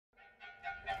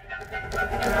CFA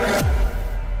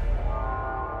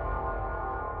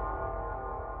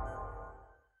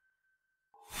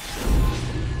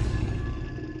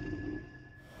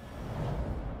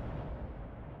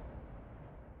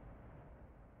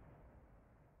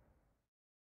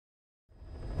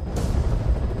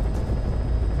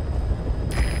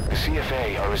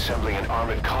are assembling an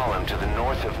armored column to the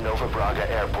north of Nova Braga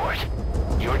Airport.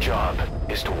 Your job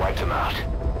is to wipe them out.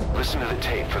 Listen to the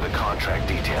tape for the contract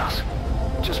details.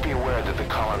 Just be aware that the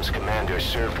column's commander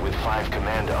served with 5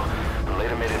 Commando and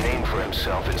later made a name for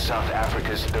himself in South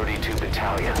Africa's 32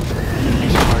 Battalion.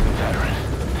 He's a hardened veteran,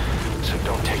 so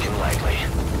don't take him lightly.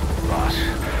 Boss,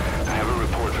 I have a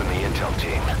report from the intel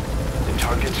team. The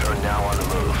targets are now on the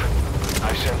move.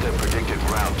 I've sent the predicted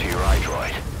route to your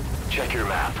iDroid. Check your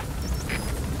map.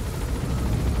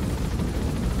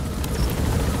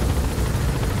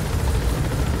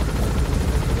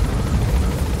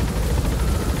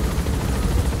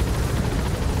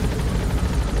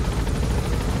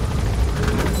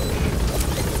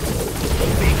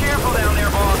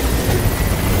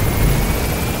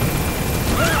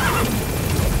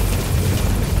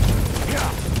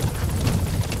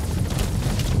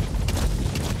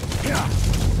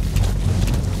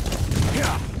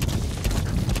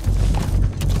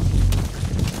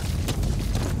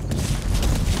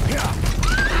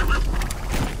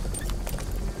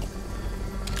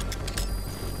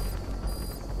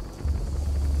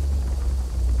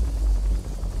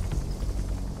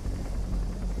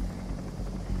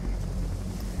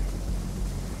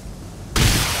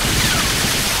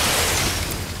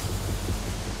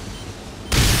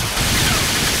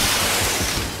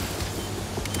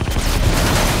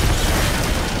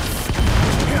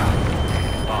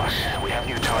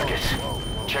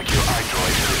 Check your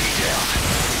iDroid for details.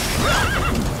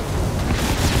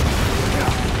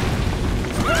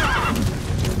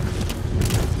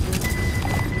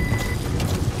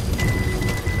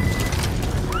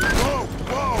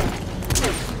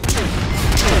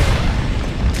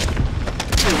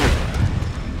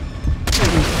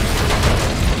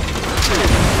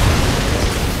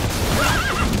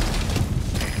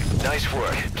 Nice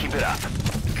work. Keep it up.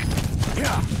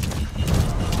 Yeah.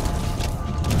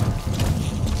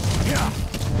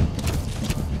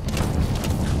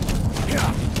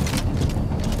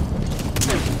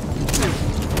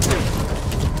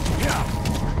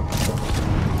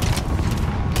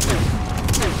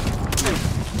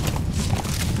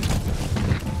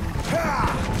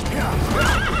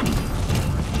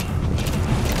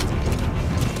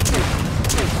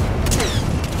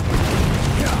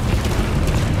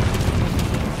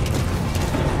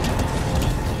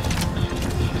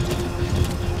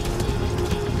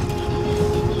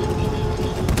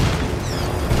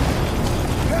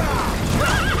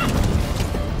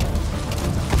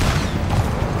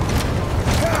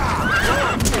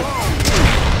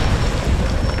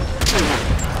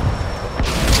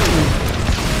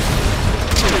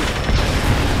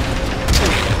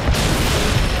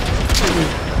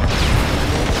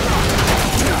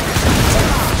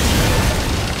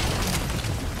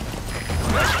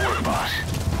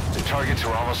 Targets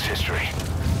are almost history.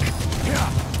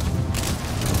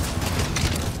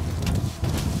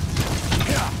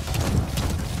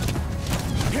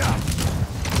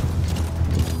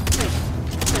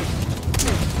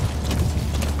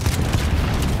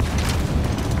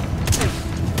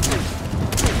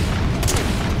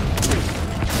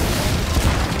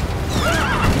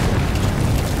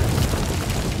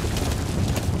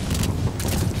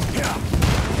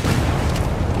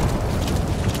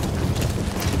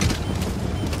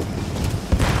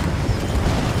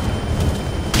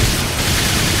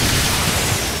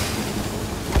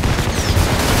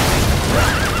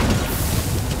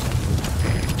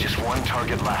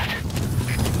 Target left.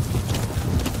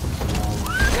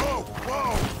 Whoa!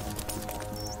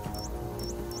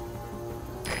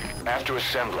 After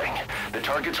assembling, the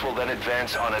targets will then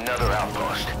advance on another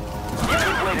outpost. You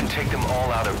could wait and take them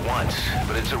all out at once,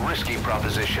 but it's a risky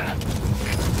proposition.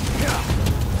 Yeah.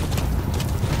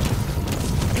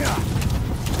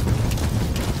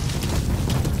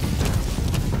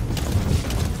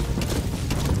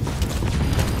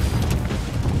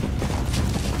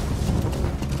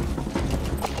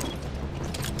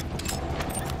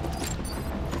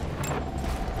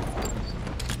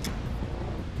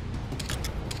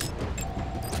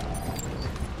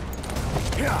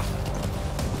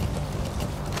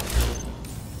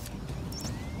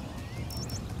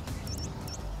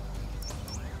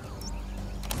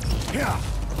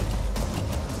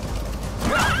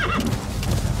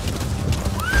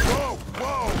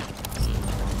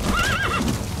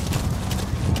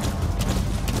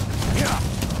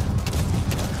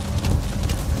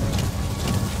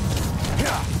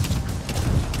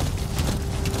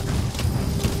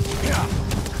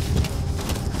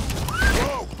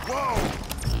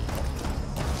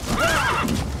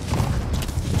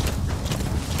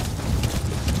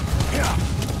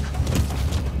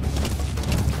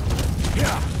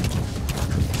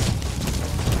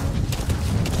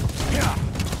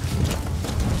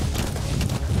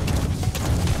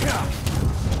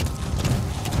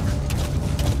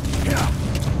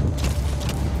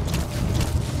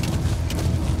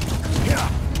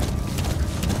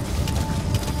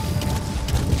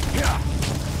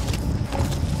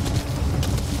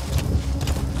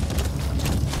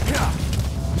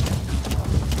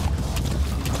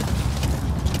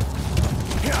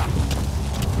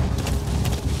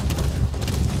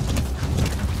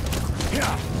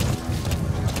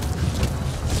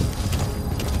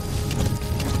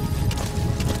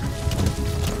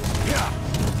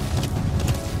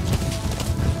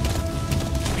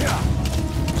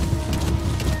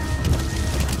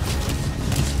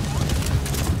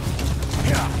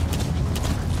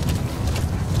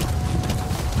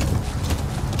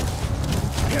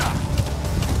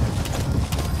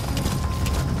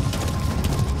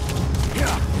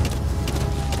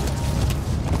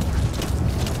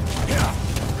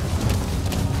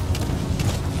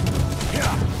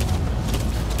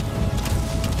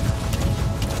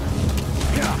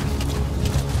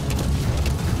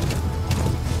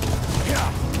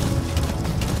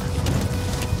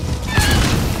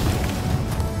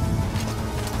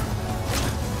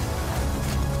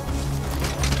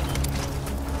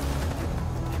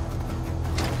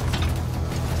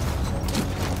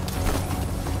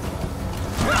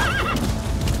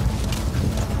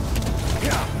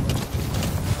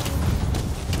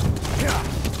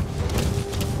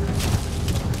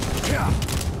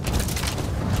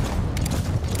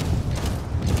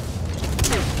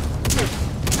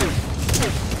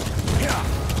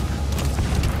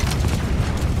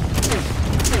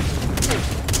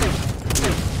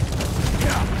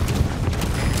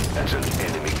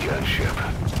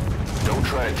 gunship. Don't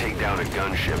try to take down a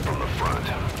gunship from the front.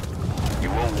 You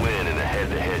won't win in a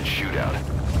head-to-head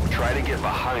shootout. Try to get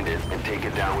behind it and take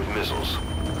it down with missiles.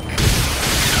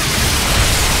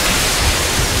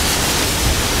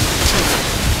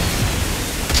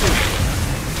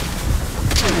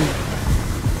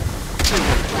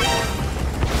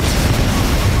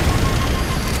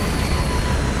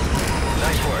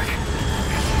 Nice work.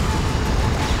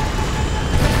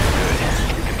 Good.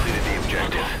 You completed the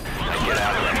objective. Now get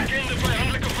out of there.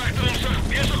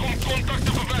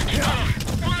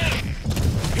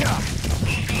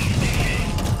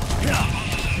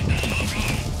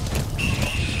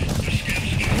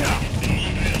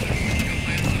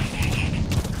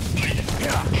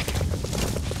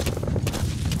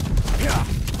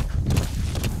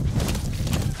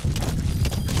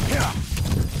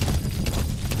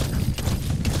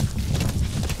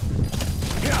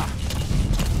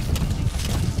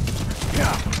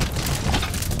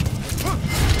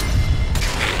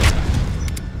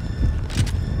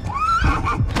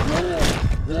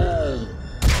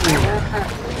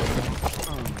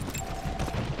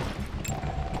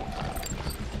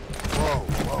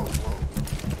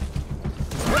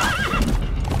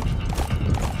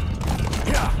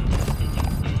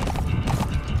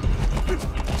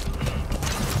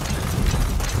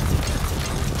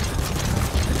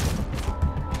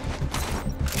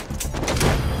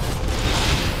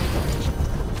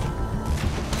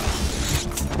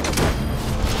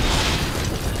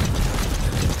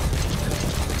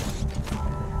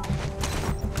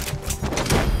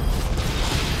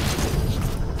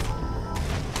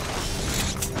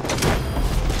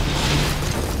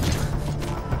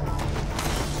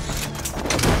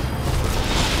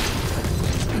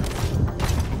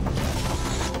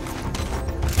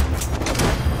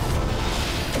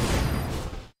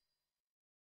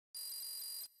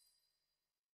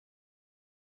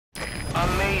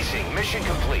 Amazing. Mission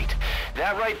complete.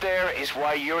 That right there is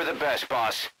why you're the best,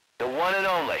 boss. The one and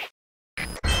only.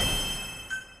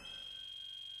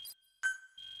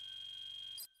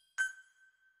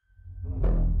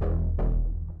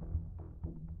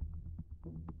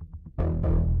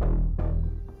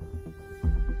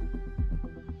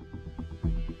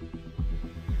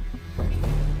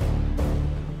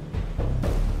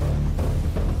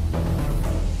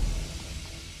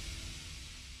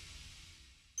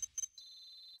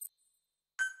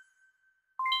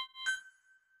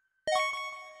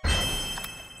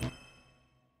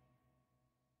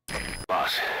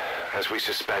 Boss, as we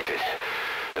suspected,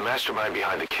 the mastermind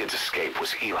behind the kid's escape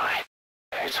was Eli.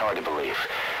 It's hard to believe,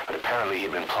 but apparently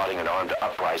he'd been plotting an armed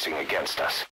uprising against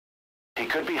us. He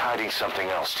could be hiding something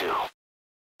else, too.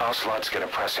 Ocelot's gonna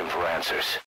press him for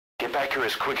answers. Get back here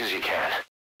as quick as you can.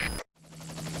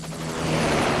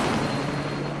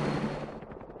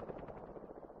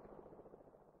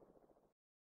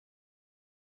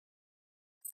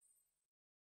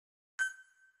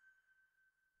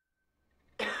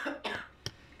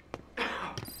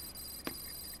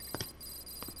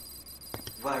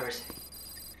 Where is he?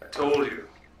 I told you.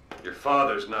 Your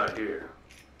father's not here.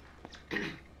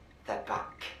 They're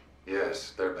back.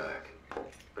 Yes, they're back.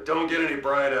 But don't get any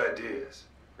bright ideas.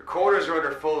 Your quarters are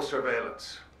under full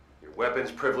surveillance. Your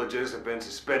weapons privileges have been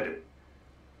suspended.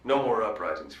 No more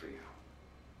uprisings for you.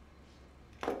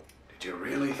 Did you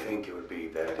really think it would be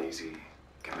that easy,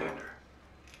 Commander?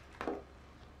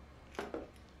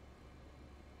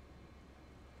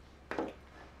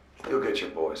 You'll get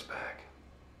your boys back.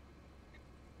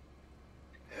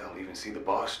 Hell, even see the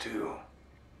boss, too.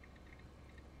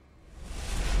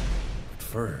 But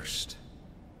first,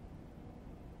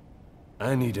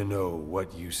 I need to know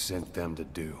what you sent them to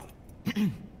do.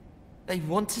 They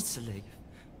wanted to leave.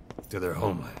 To their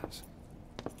homelands.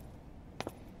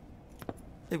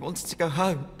 They wanted to go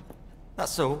home.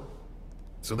 That's all.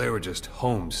 So they were just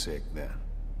homesick, then?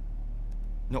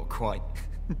 Not quite.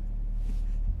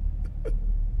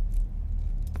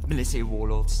 Military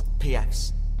warlords,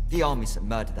 PFs, the armies that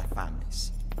murdered their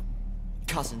families.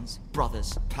 Cousins,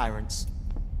 brothers, parents.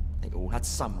 They all had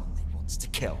someone they wanted to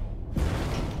kill.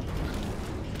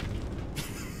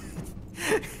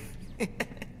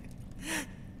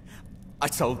 I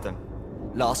told them,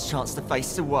 last chance to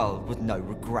face the world with no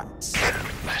regrets.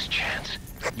 Last chance.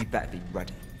 You better be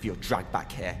ready for your drag back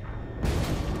here.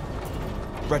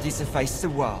 Ready to face the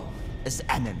world as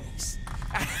enemies.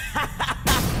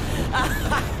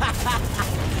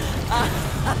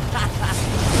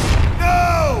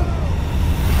 No!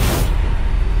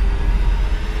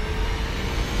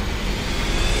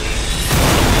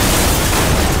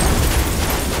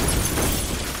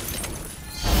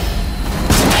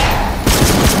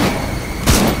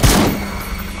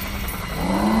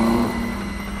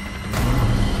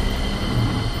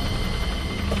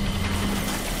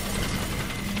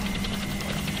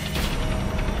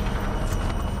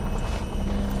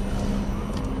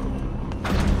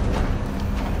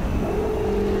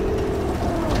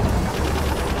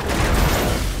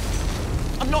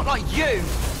 You!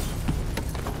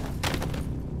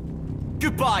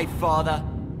 Goodbye, Father.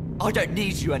 I don't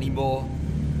need you anymore.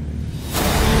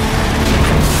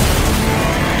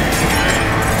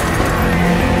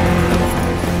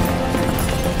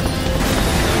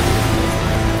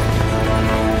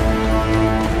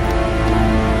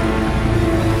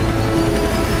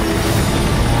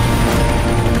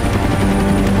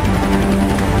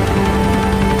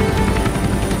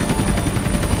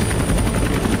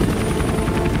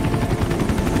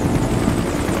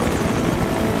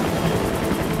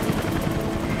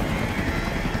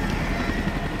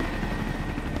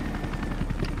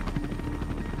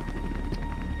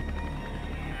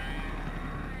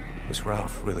 Was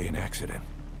Ralph really an accident?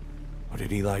 Or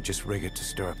did Eli just rig it to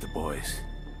stir up the boys?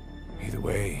 Either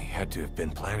way, he had to have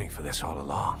been planning for this all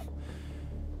along.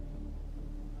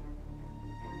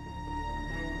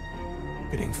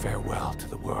 Bidding farewell to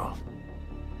the world.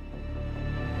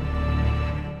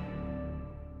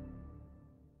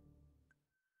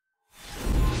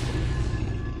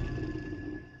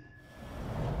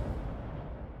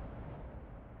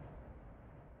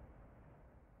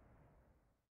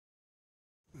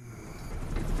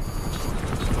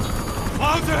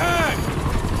 Clouds ahead!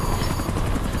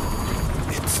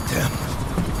 It's them.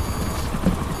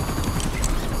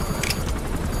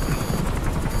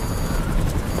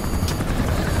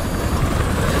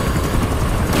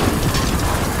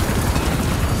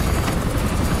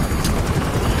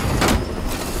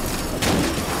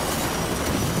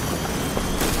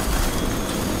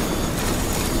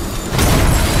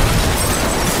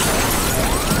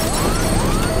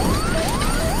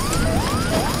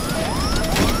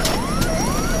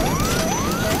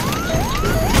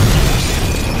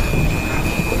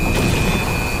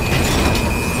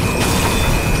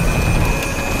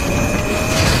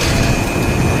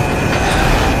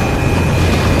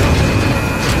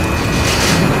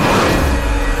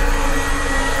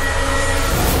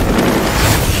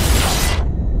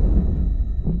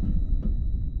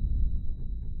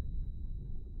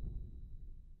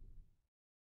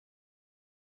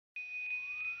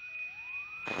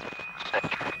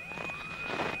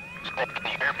 Can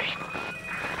you hear me?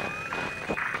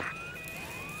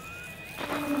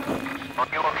 Are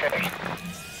you okay?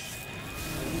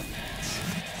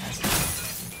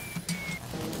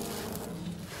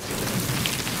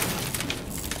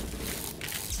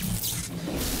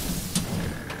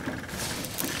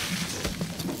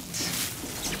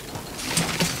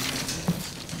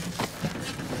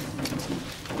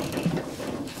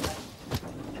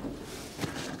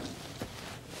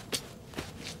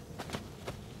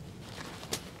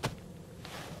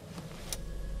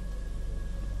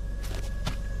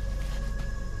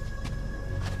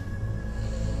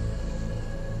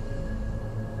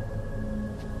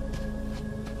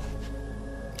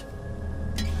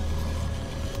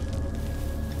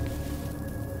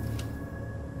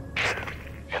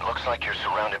 Looks like you're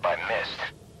surrounded by mist.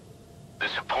 The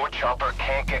support chopper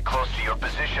can't get close to your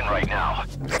position right now.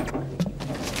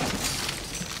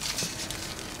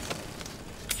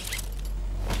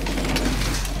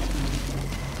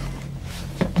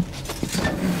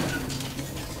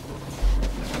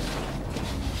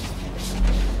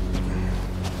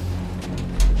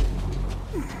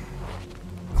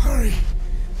 Hurry!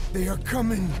 They are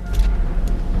coming!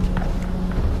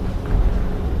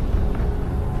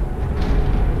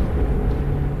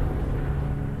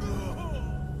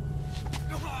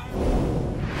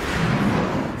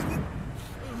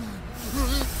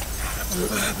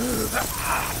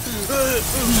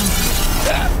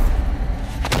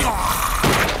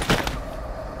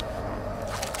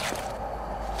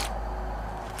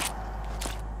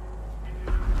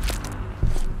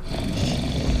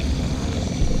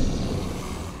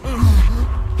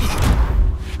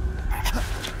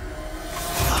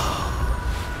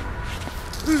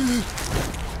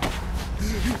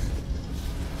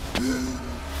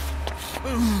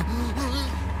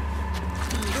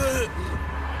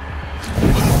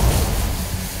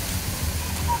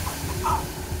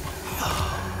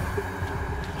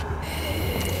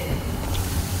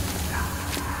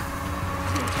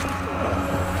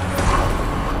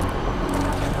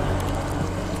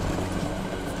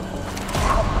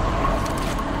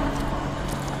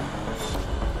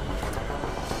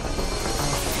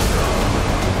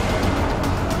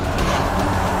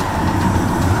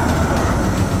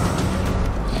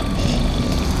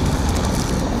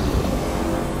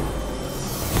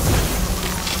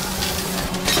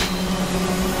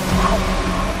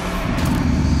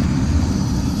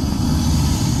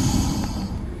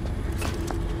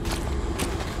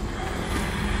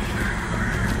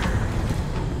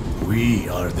 We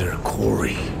are their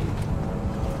quarry.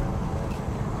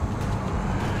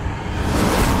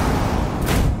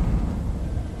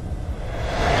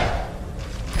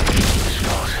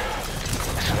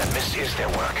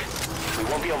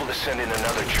 send in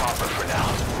another chopper for now.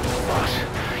 Boss,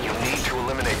 you'll need to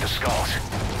eliminate the skulls.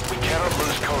 We cannot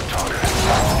lose Code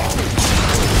Talker.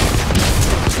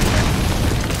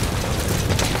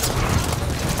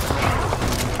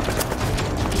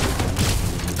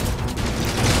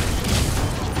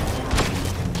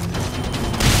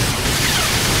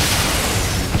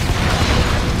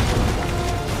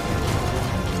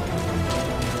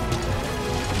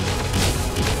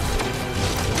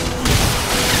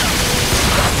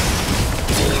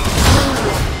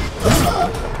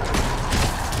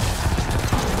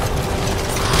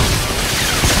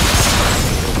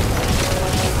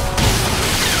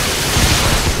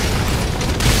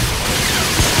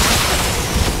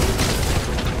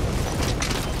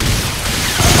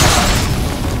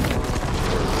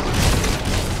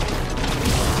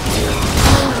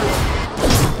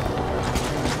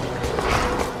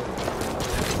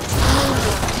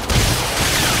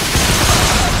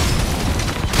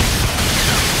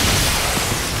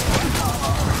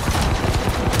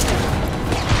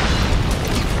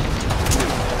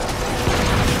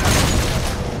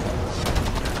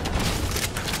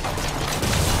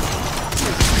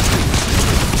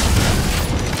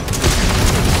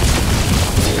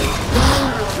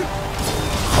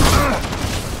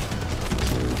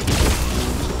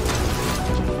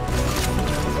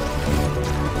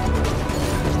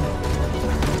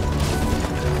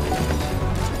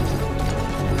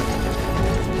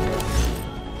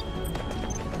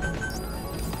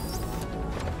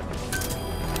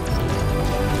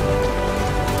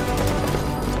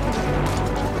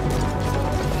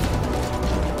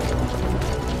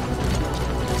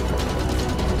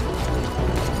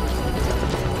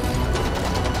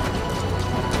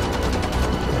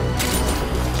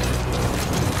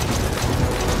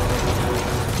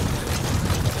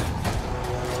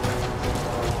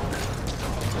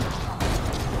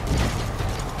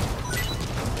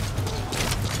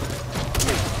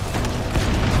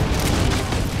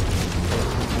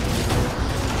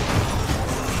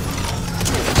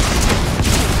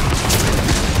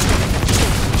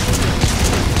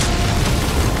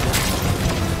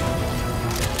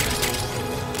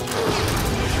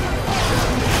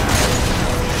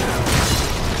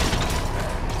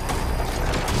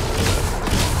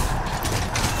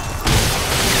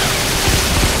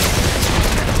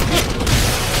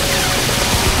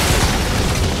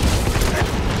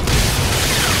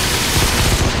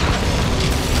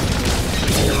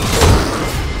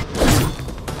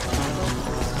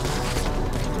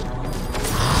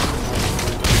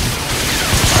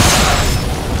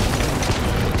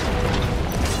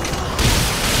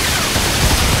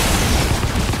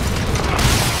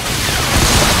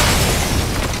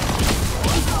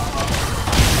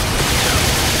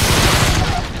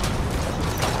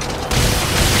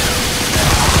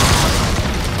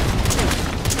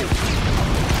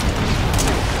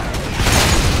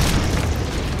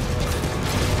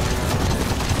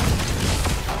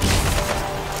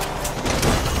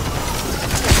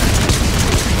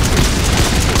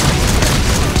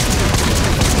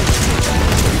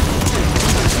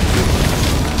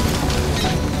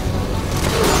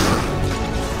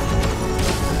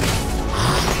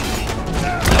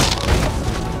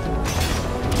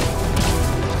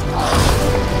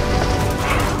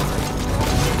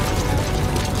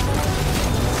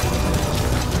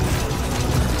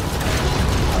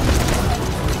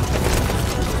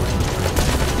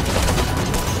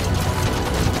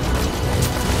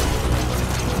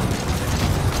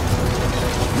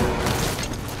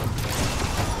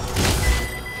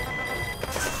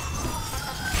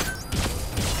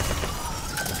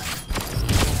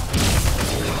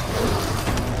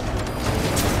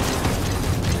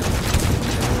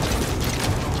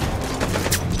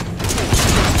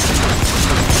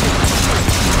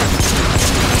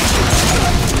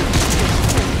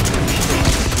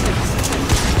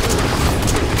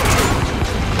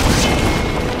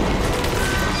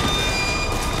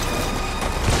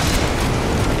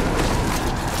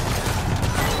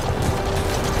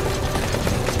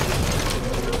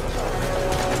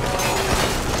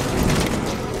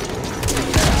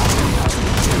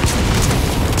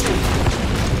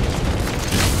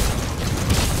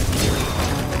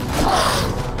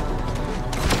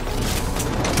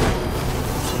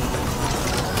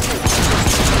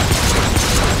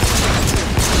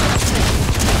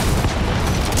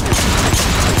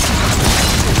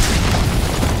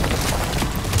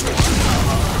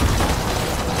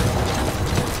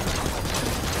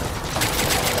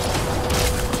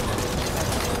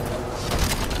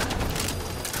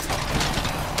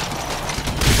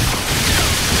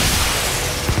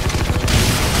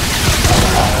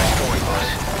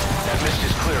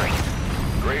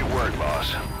 work,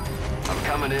 boss. I'm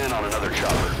coming in on another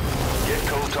chopper. Get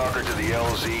Code Talker to the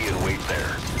LZ and wait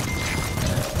there.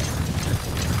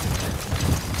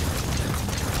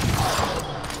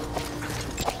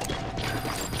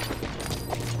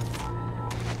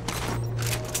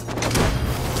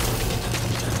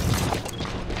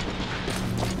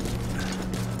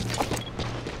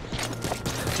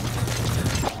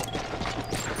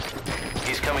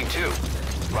 He's coming too.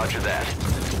 Roger that.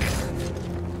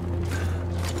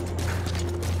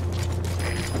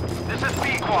 This is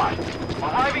B-Quad.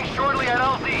 Arriving shortly at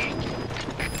LZ.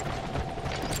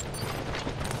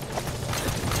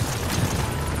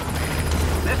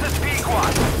 This is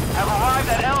B-Quad. Have arrived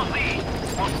at LZ.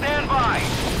 Will stand by.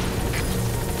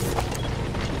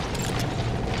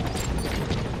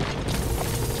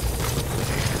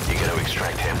 You gotta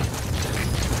extract him.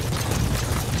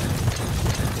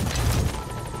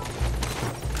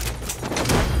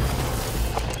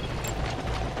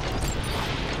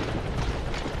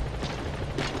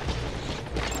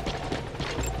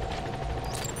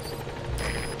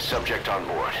 Subject on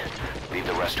board. Leave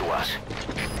the rest to us.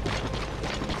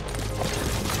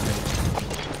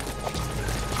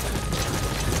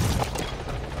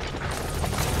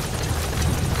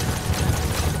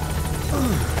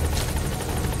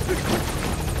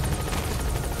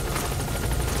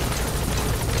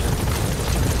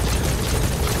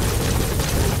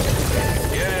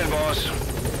 Get in, boss.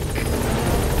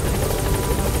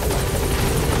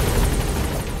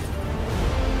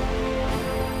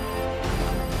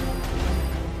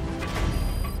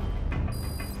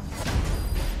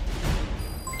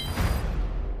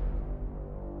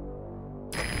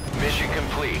 Mission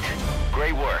complete.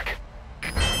 Great work.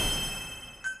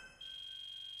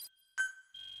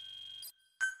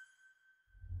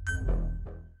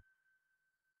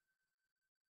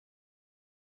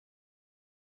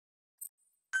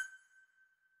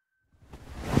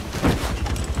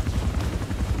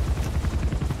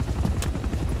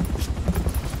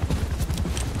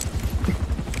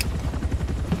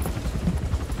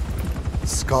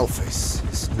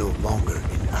 Skullface is no longer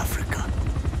in Africa.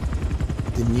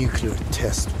 The nuclear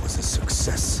test was a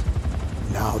success.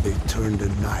 Now they turned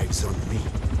their knives on me.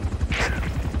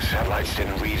 Satellites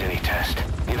didn't read any test.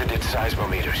 Neither did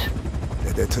seismometers.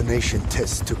 The detonation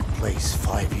test took place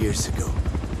 5 years ago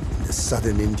in the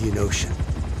southern Indian Ocean.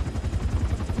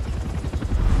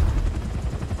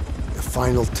 The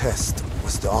final test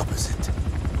was the opposite,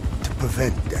 to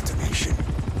prevent detonation.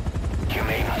 You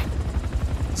mean?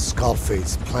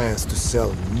 Skullface plans to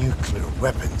sell nuclear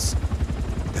weapons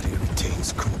that he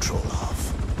retains control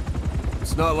of.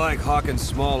 It's not like hawking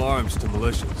small arms to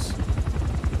militias.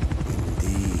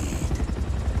 Indeed.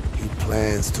 He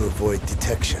plans to avoid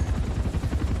detection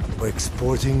by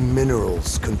exporting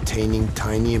minerals containing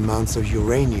tiny amounts of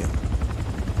uranium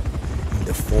in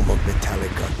the form of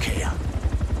metallic archaea.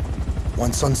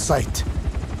 Once on site,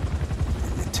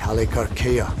 the metallic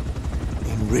archaea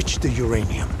enrich the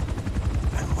uranium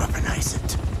and weaponize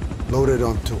it. Loaded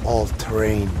onto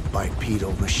all-terrain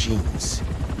bipedal machines.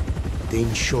 They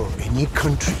ensure any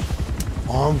country,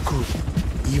 armed group,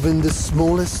 even the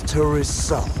smallest terrorist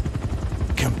cell,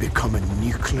 can become a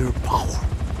nuclear power.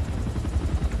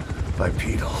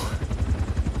 Bipedal.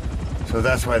 So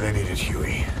that's why they needed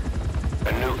Huey.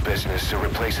 A nuke business to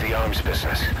replace the arms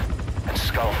business. And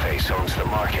Skullface owns the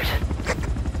market.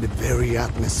 The very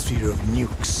atmosphere of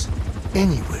nukes,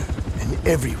 anywhere and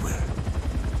everywhere.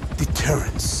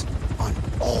 Deterrence on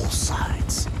all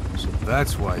sides. So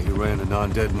that's why he ran a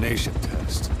non-detonation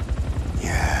test.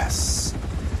 Yes.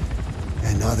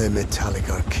 Another metallic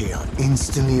archaea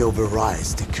instantly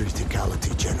overrides the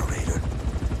criticality generator.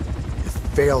 It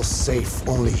fails safe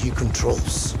only he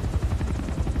controls.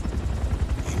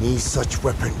 Any such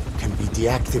weapon can be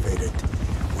deactivated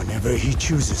whenever he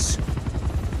chooses,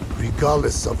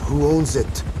 regardless of who owns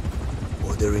it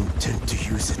or their intent to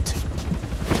use it.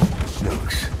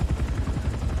 Nukes.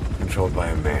 Controlled by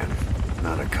a man,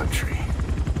 not a country.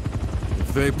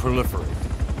 If they proliferate,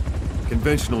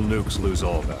 conventional nukes lose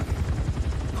all value.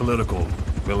 Political,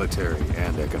 military,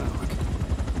 and economic.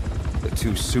 The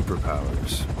two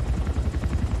superpowers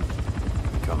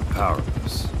become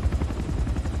powerless.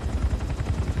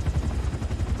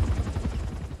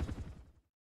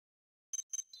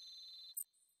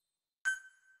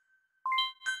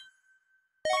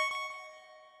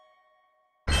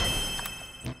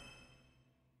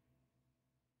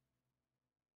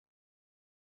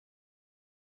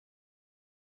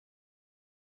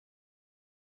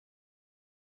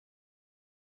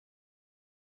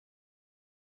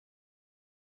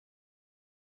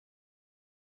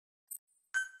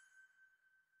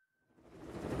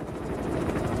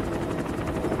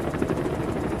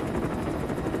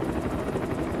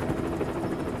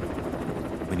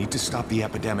 need to stop the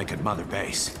epidemic at Mother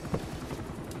Base.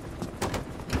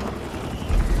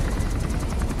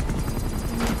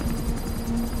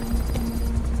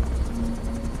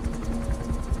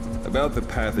 About the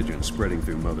pathogen spreading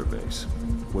through Mother Base,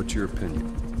 what's your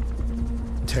opinion?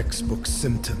 Textbook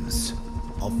symptoms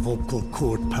of vocal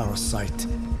cord parasite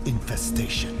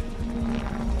infestation.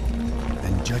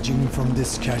 And judging from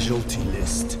this casualty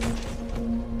list,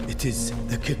 it is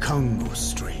the Kikongo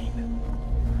strain,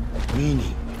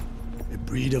 meaning a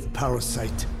breed of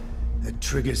parasite that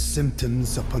triggers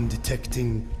symptoms upon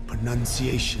detecting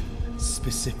pronunciation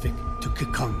specific to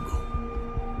Kikongo.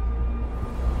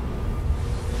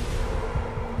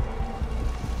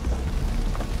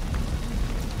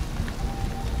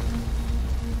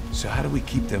 So how do we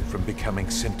keep them from becoming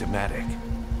symptomatic?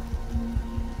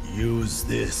 Use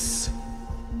this.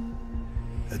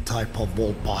 A type of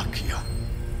Wolbachia,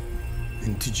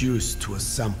 introduced to a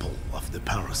sample of the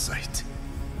parasite.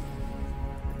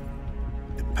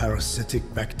 A parasitic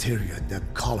bacteria that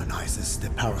colonizes the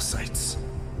parasites,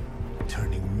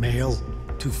 turning male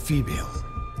to female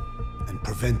and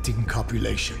preventing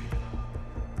copulation.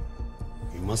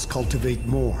 You must cultivate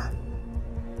more.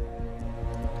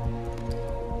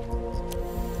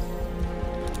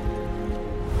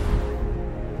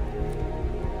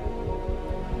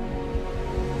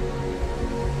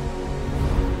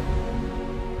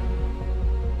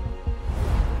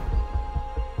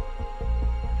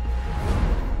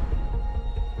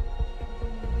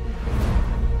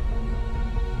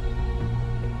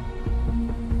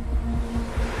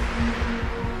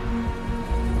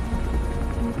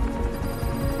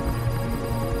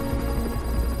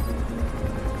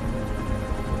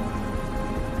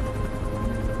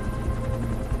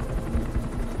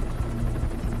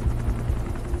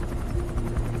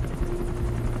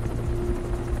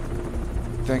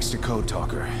 Thanks to Code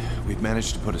Talker, we've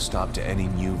managed to put a stop to any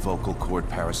new vocal cord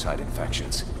parasite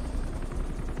infections.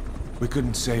 We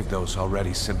couldn't save those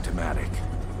already symptomatic,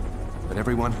 but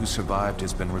everyone who survived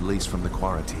has been released from the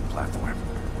quarantine platform.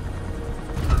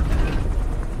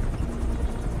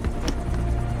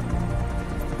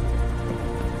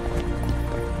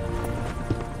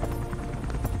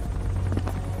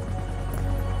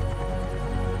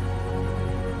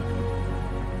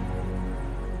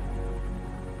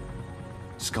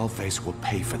 Skullface will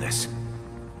pay for this.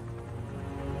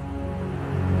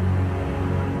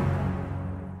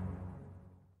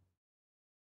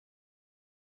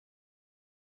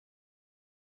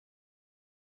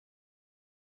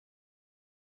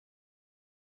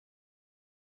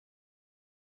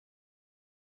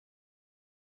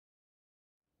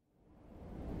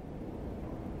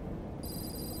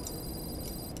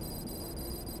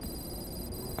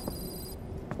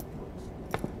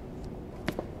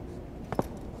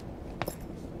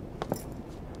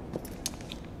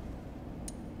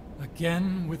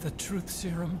 Again with the truth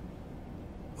serum?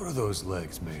 What are those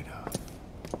legs made of?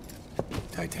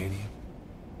 Titanium?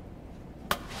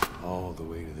 All the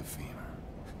way to the femur.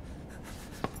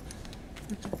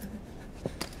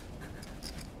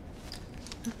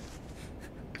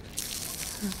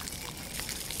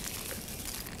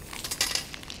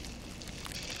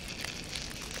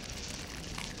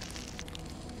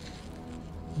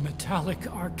 Metallic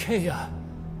archaea.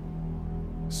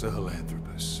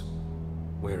 Sahelanthropus.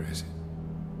 Where is it?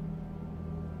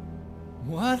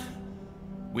 What?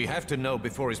 We have to know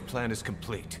before his plan is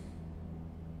complete.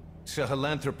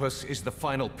 Sahelanthropus is the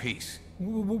final piece.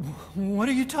 What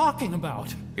are you talking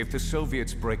about? If the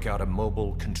Soviets break out a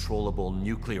mobile, controllable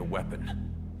nuclear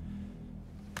weapon,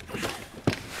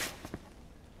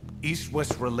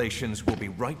 East-West relations will be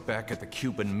right back at the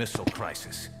Cuban Missile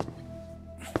Crisis.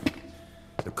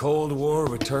 The Cold War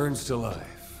returns to life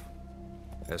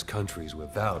as countries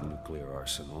without nuclear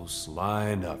arsenals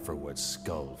line up for what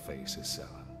Skullface is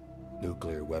selling.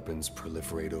 Nuclear weapons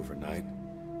proliferate overnight,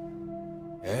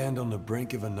 and on the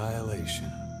brink of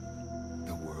annihilation,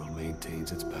 the world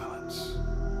maintains its balance.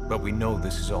 But we know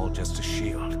this is all just a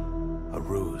shield, a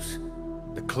ruse.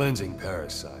 The cleansing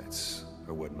parasites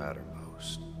are what matter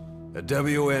most. A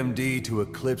WMD to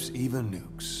eclipse even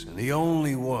nukes, and the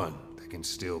only one that can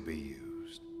still be used.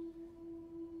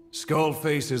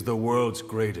 Skullface is the world's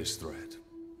greatest threat,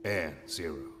 and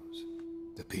Zero's.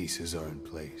 The pieces are in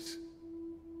place.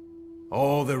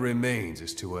 All that remains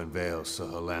is to unveil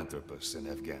Sahelanthropus in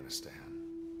Afghanistan.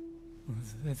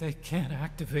 They can't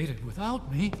activate it without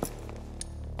me.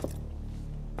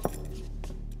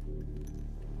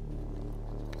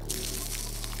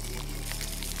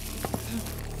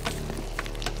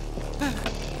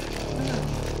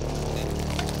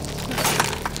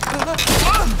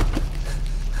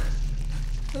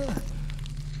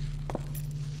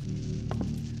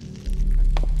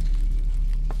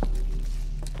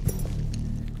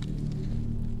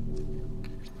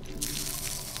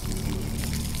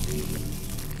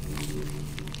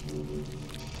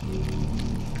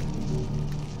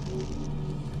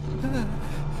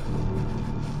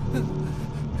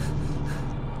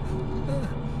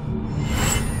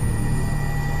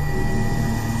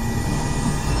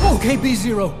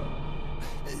 OKB-0.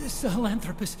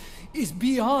 Sahelanthropus is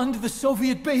beyond the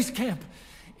Soviet base camp,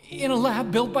 in a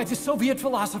lab built by the Soviet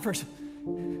philosophers.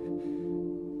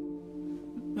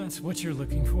 That's what you're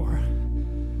looking for.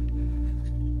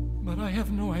 But I have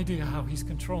no idea how he's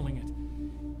controlling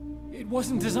it. It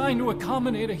wasn't designed to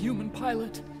accommodate a human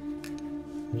pilot.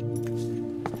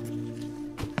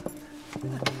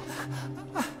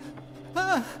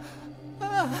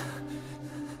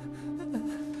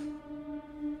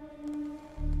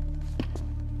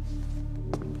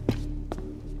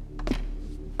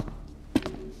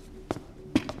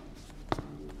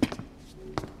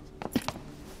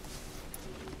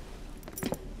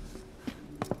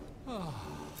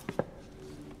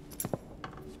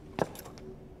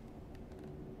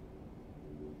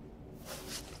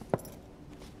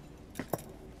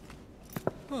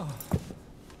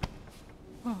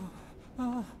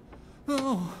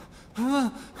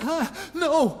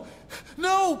 No!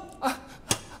 No!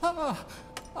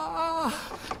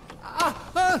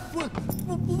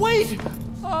 Wait!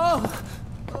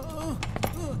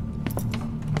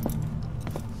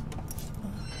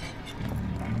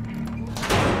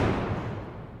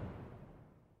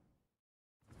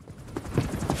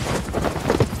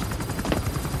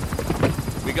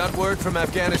 We got word from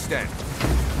Afghanistan.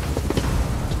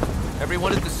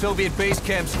 Everyone at the Soviet base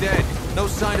camp's dead. No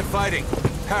sign of fighting.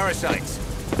 Parasites.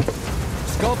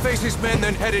 Skullface's men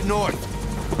then headed north.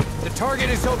 The target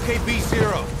is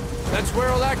OKB-0. That's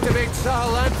where he'll activate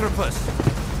Sahelanthropus.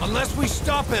 Unless we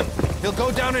stop him, he'll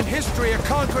go down in history a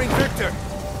conquering victor.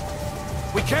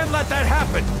 We can't let that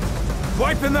happen.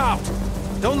 Wipe him out.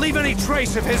 Don't leave any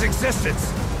trace of his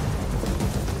existence.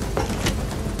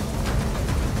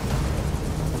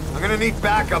 I'm gonna need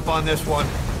backup on this one.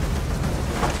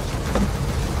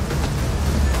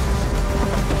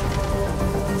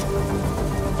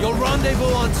 You'll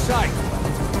rendezvous on site.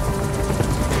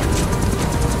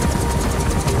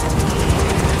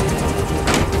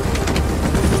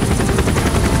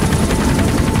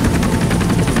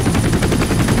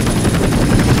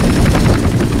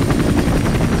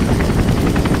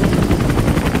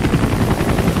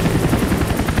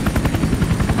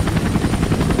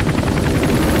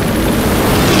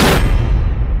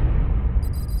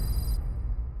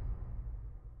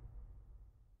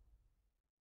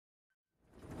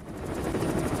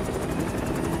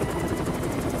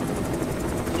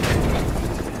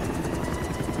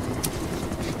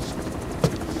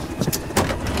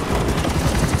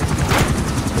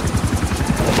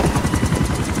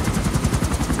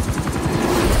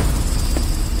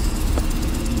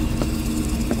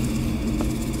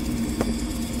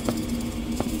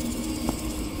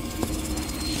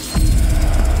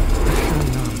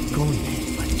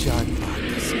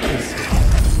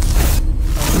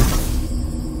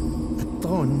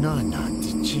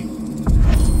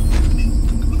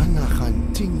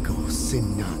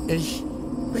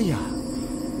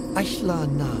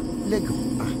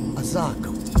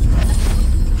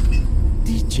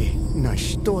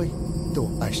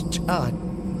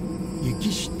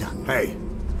 Hey.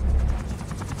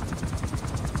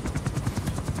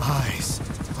 Eyes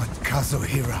on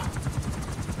Kazuhira.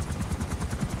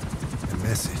 A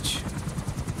message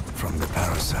from the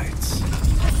parasites.